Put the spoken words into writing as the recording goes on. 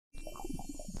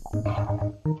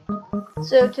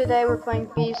So today we're playing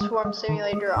Bee Swarm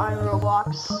Simulator on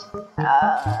Roblox.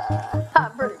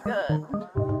 Pretty good.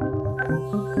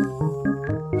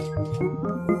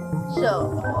 So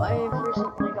I've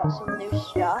recently got some new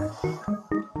stuff.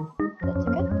 That's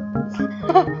good.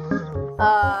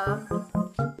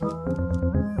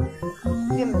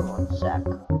 Give me 1 sec.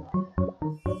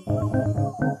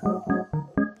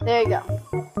 There you go.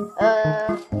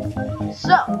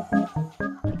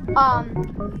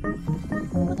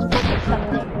 Let's purchase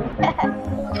something.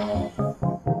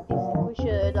 We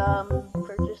should,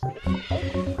 purchase something.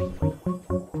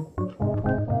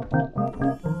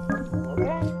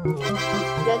 Okay.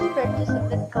 Let's purchase a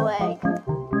mythical egg.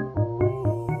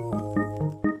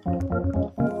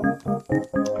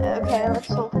 Okay,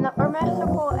 let's open up our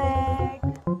mythical egg.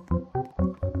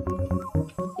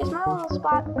 Here's my little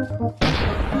spot.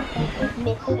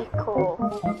 Mythical.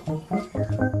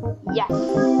 Yes.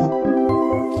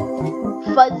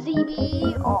 Fuzzy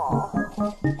bee. Aw.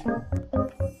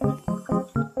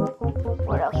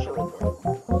 What else should we do?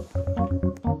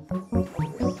 What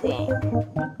do you think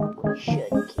we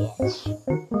should get?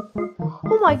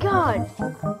 Oh my god!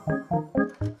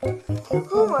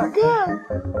 Oh my god!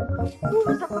 Who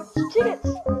was that bunch of tickets?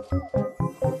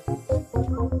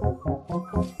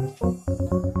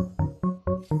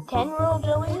 $10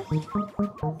 jellies?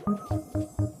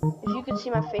 If you could see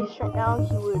my face right now,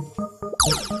 you would.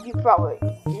 You probably.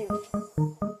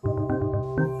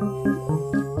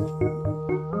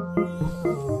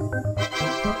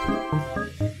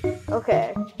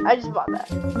 Okay, I just bought that.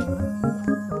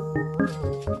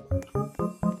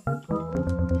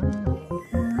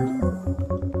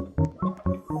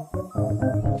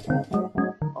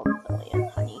 Oh, million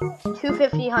honey.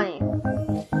 250 honey.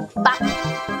 Back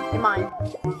in mine.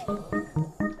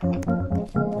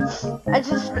 I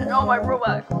just spent all my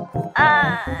Robux.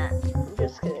 I'm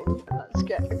just kidding. I'm not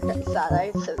scared. Sad. I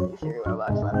have 73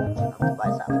 Robux left. So I'm buy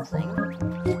something.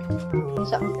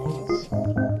 Some things.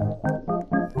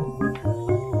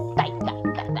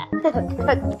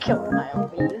 Killing my own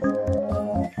bees.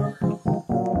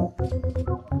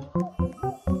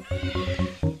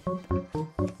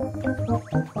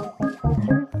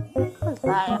 What's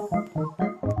that?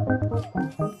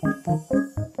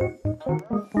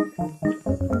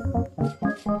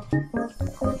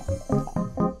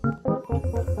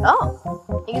 Oh,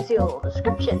 you can see a little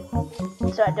description.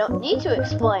 So I don't need to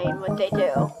explain what they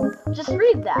do. Just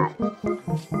read that.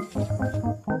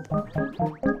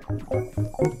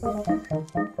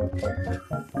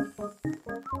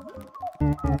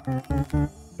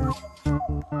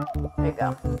 There you go.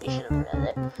 You should have read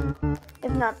it.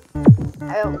 If not,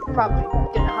 I'm probably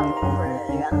gonna have to read it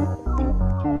again.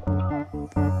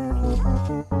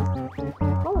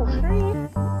 Oh, free.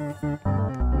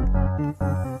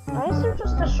 Why is there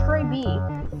just a stray bee?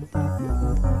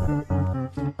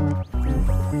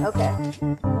 Okay.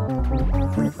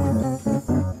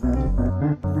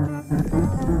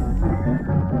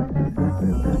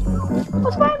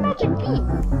 Let's buy a magic bee.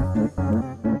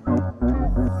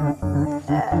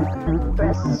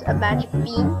 Press a magic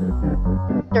bean.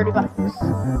 $30.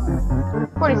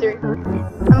 43.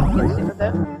 I'm guessing with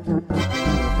it.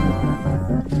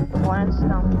 Once,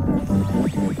 no.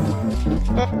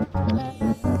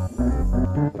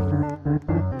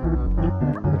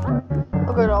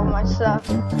 Look at all my stuff.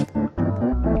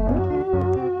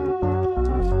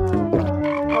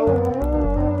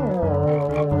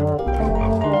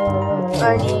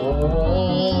 I need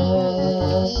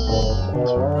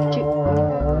to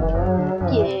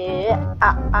get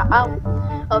out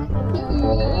of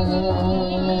here.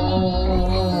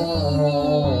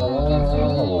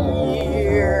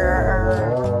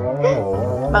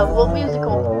 My little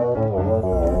musical.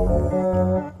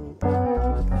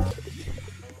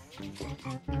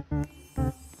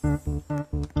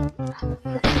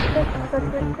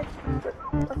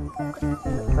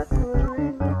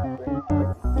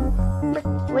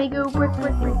 Lego bricks,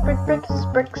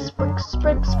 bricks.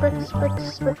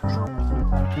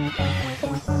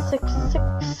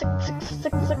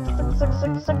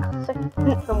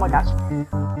 Oh my gosh.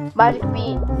 Magic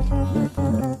bean.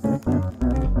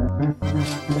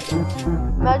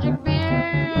 Magic bean.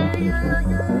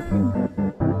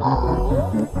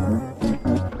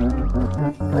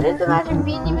 What did the magic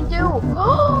bean even do?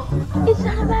 Oh, it's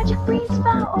not a magic bean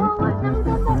spout. Oh, I've never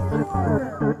done that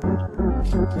before.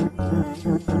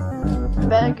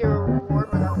 Better get a reward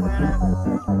without winning.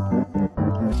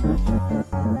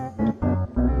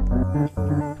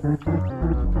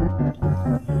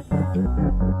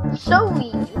 So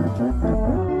easy.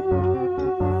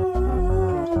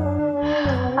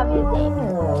 How do you think?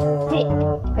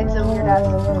 It's a weird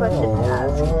question to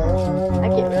ask. I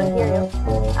can't really hear you.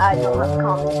 I don't have the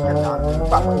comments turned on.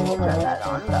 Probably will turn that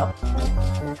on though.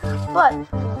 But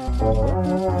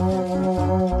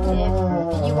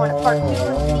if you want a part 2 of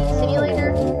the simulator,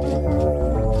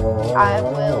 I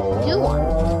will do one.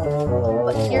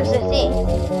 But here's the thing.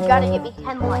 You gotta give me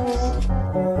 10 likes.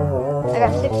 I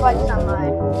got 6 likes on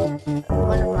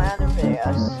one of my other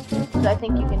videos, so I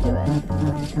think you can do it.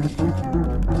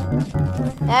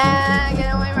 Ah,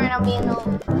 get away right now, being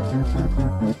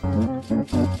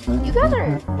You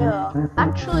gotta,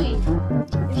 actually,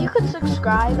 if you could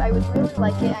subscribe, I would really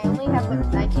like it. I only have like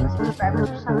 19 subscribers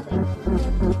or something.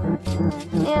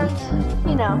 And,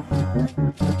 you know,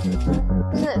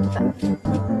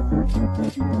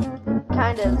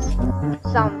 kind of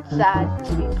sounds sad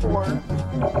to be poor.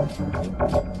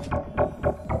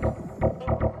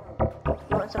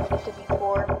 You want somebody to be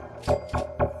poor?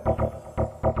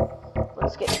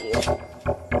 Let's get you.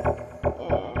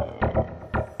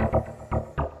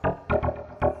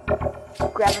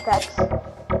 And grab a text.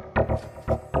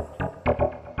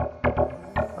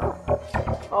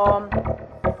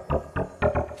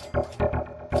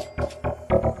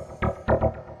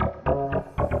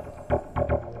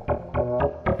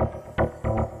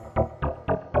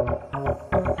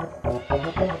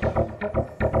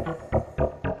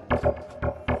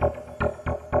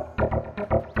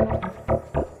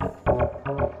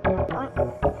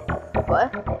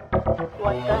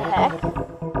 What the heck?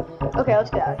 Okay, let's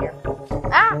get out of here.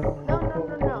 Ah! No.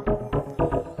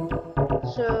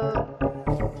 So,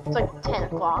 it's like 10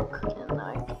 o'clock at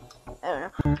night. I don't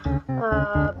know.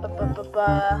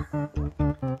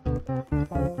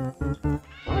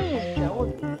 What are these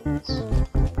jelly beans?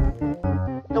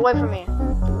 Get away from me.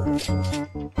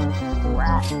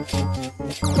 Rat.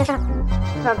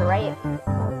 Found the right.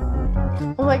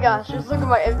 Oh my gosh, just look at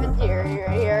my inventory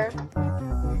right here.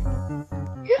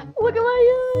 Look at my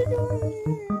inventory.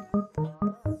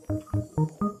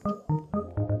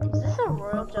 Is this a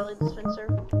royal jelly dispenser?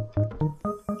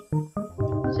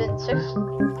 Is it in 6?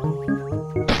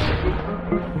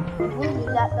 Can we do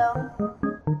that though?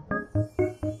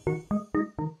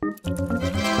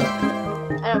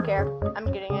 I don't care. I'm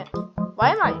getting it. Why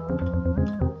am I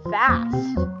fast?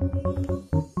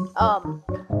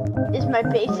 Is my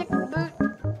basic boot?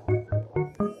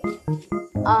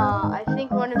 I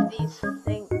think one of these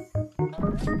things.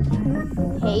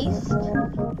 Haste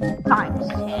times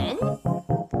 10?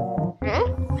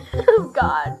 Oh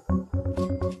god.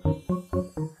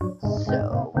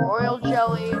 So, royal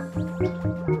jelly.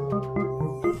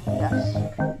 Yes.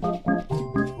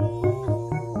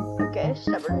 Okay,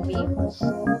 stubborn bee.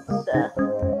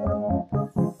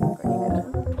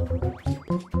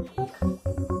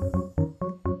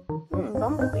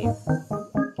 Bumblebee.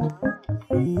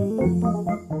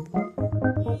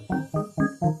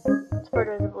 It's part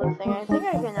of the blue thing. I think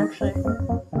I can actually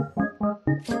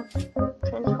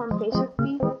transform basic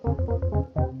bee.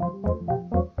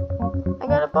 I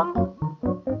got a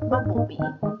bumblebee.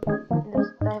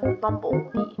 I have a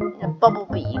bumblebee and a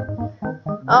bumblebee.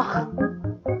 Ugh,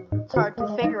 it's hard to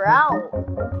figure out.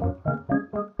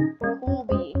 Cool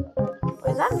bee. What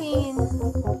does that mean?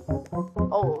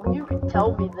 Oh, you can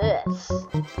tell me this.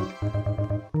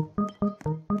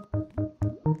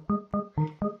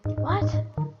 What?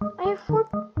 I have 4.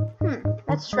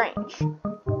 That's strange.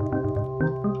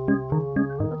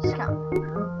 Let's count.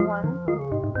 1.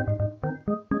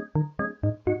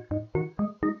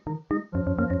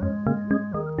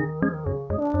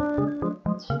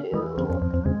 2,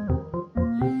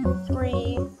 3.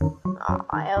 Oh,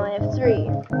 I only have 3.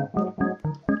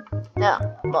 No,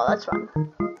 well, that's fine.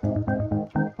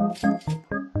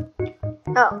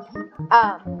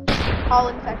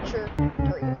 Pollen infecture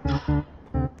 3.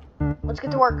 Let's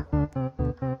get to work.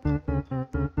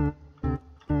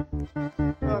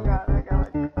 Oh god, I got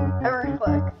like every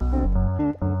click.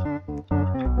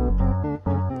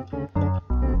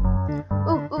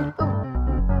 Ooh.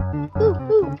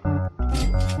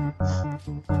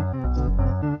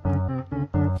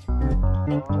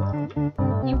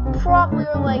 You probably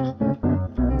are like,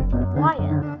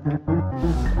 Wyatt.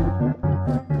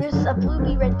 There's a blue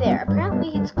bee right there. Apparently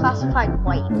it's classified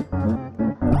white.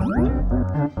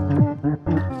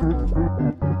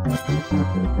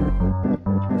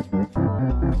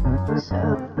 So,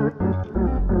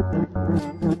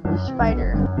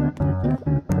 spider.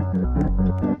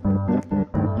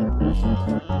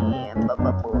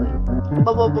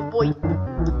 Boy.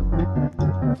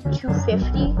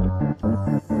 250.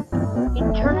 You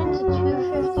turn into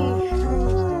 250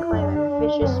 shrooms to claim a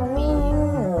vicious bee.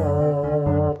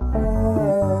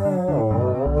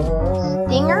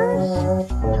 Stingers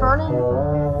turn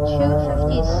into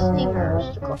 250 stingers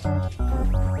to cook.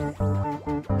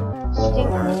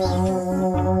 Stingers.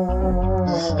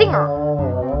 Stinger!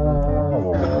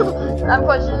 I'm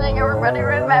questioning everybody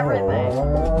with everything.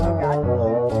 Oh god.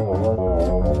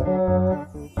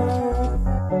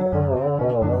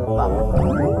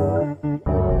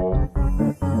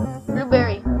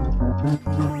 Blueberry.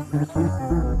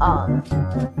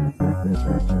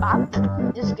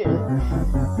 Just good.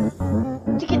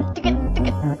 Ticket.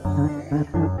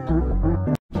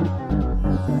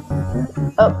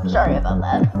 Oh, sorry about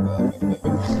that.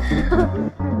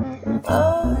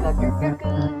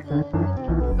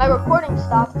 My recording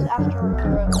stopped after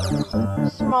a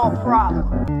small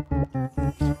problem.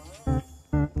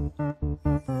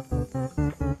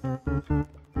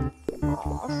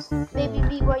 Aw, baby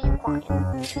bee, why you crying?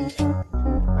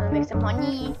 Wanna make some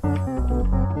honey?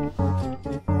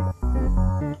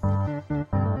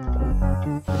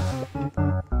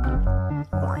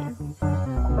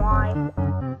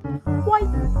 Why?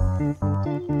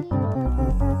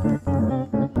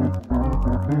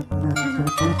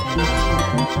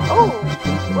 Oh,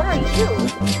 what are you?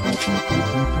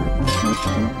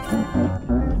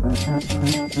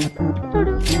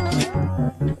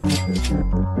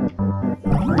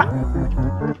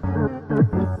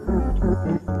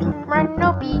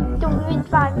 Ranobi, doing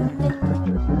 5 minutes.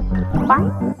 Bye.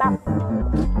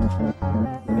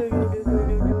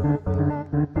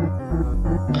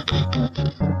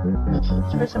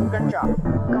 Let's put some gumdrop.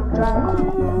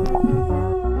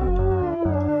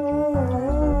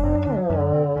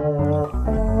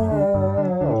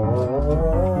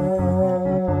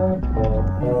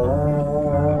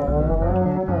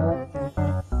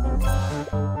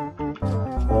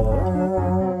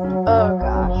 Oh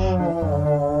gosh.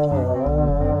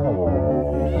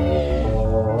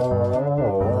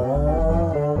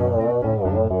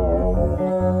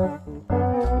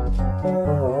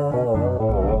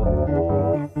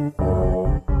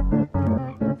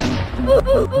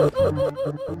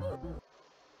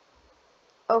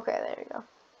 Okay, there you go.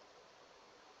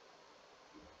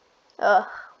 Ugh.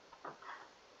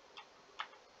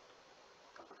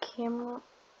 Camera.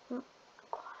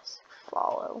 Classic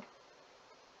follow.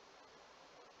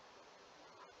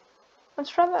 Let's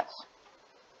try this.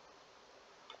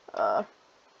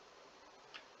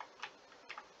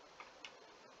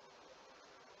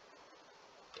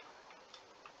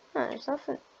 There's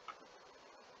nothing.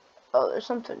 Oh, there's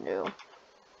something new.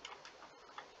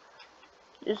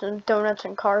 There's some donuts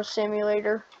and cars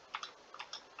simulator.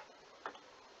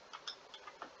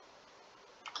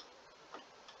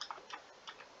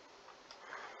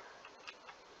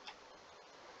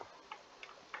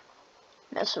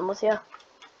 Messing with ya.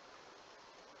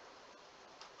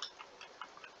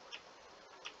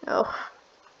 Oh.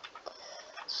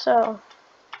 So,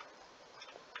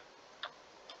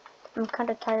 I'm kind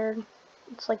of tired.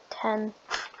 It's like 10.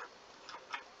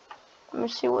 Let me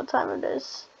see what time it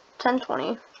is.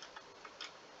 10:20.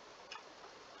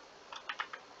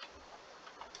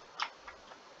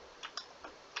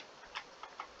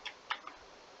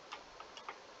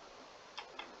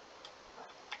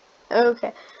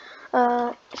 Okay.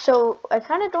 So I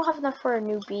kind of don't have enough for a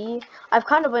new bee. I've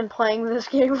kind of been playing this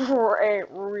game for a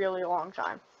really long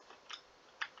time.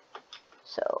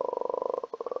 So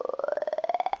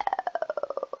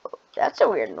that's a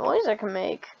weird noise I can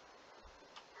make.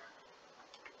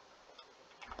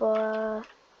 But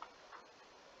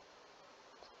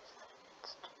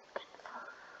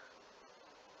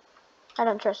I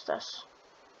don't trust this.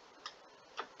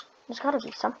 There's gotta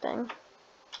be something.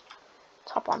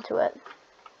 Let's hop onto it.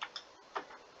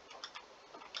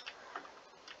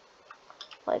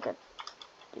 Like a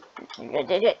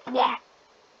yeah.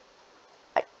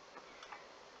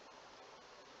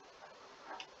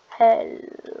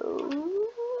 Hello.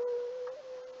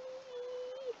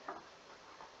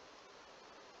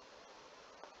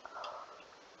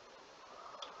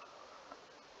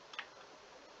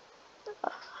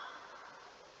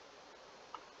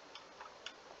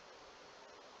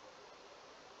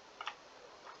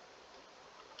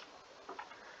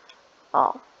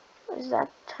 Oh, is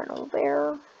that tunnel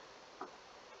bear?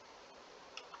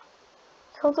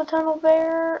 Kill the tunnel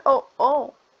bear.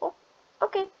 Oh,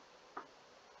 okay.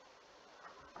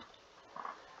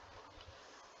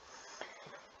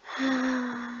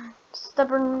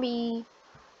 Stubborn bee.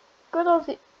 Good old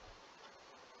bee.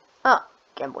 Oh,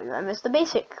 can't believe I missed the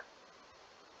basic.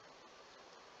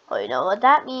 Oh, you know what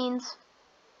that means?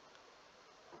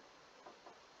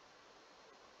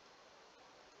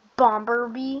 Bomber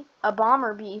bee? A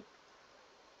bomber bee.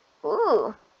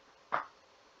 Ooh.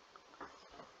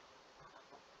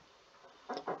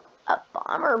 A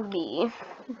Bomber bee.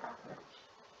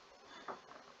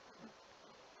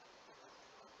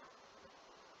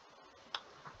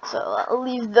 So I'll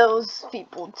leave those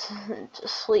people to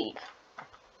sleep.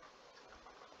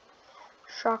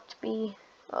 Shocked bee.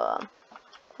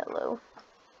 Hello.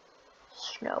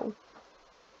 Snow.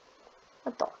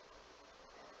 What the?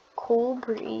 Cool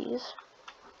breeze.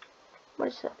 What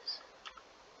is this?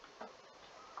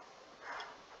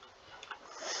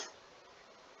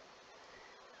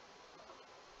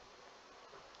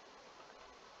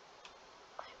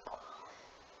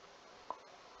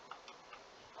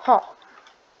 Huh.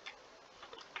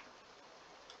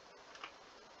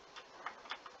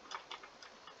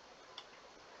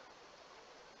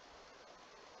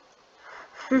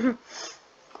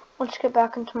 Let's get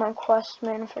back into my quest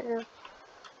manifigure.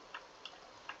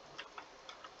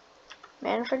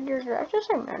 Manifigure? Did I just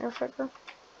say manifigure?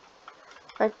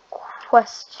 My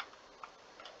quest.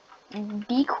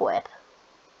 Bequip.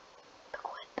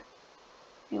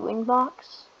 Viewing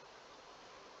box.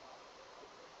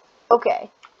 Okay.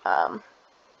 I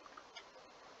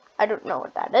don't know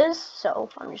what that is, so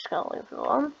I'm just gonna leave it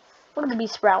alone. Look at the bee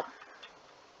sprout.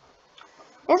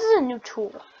 This is a new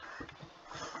tool.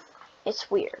 It's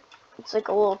weird. It's like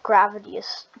a little gravity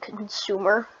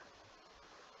consumer.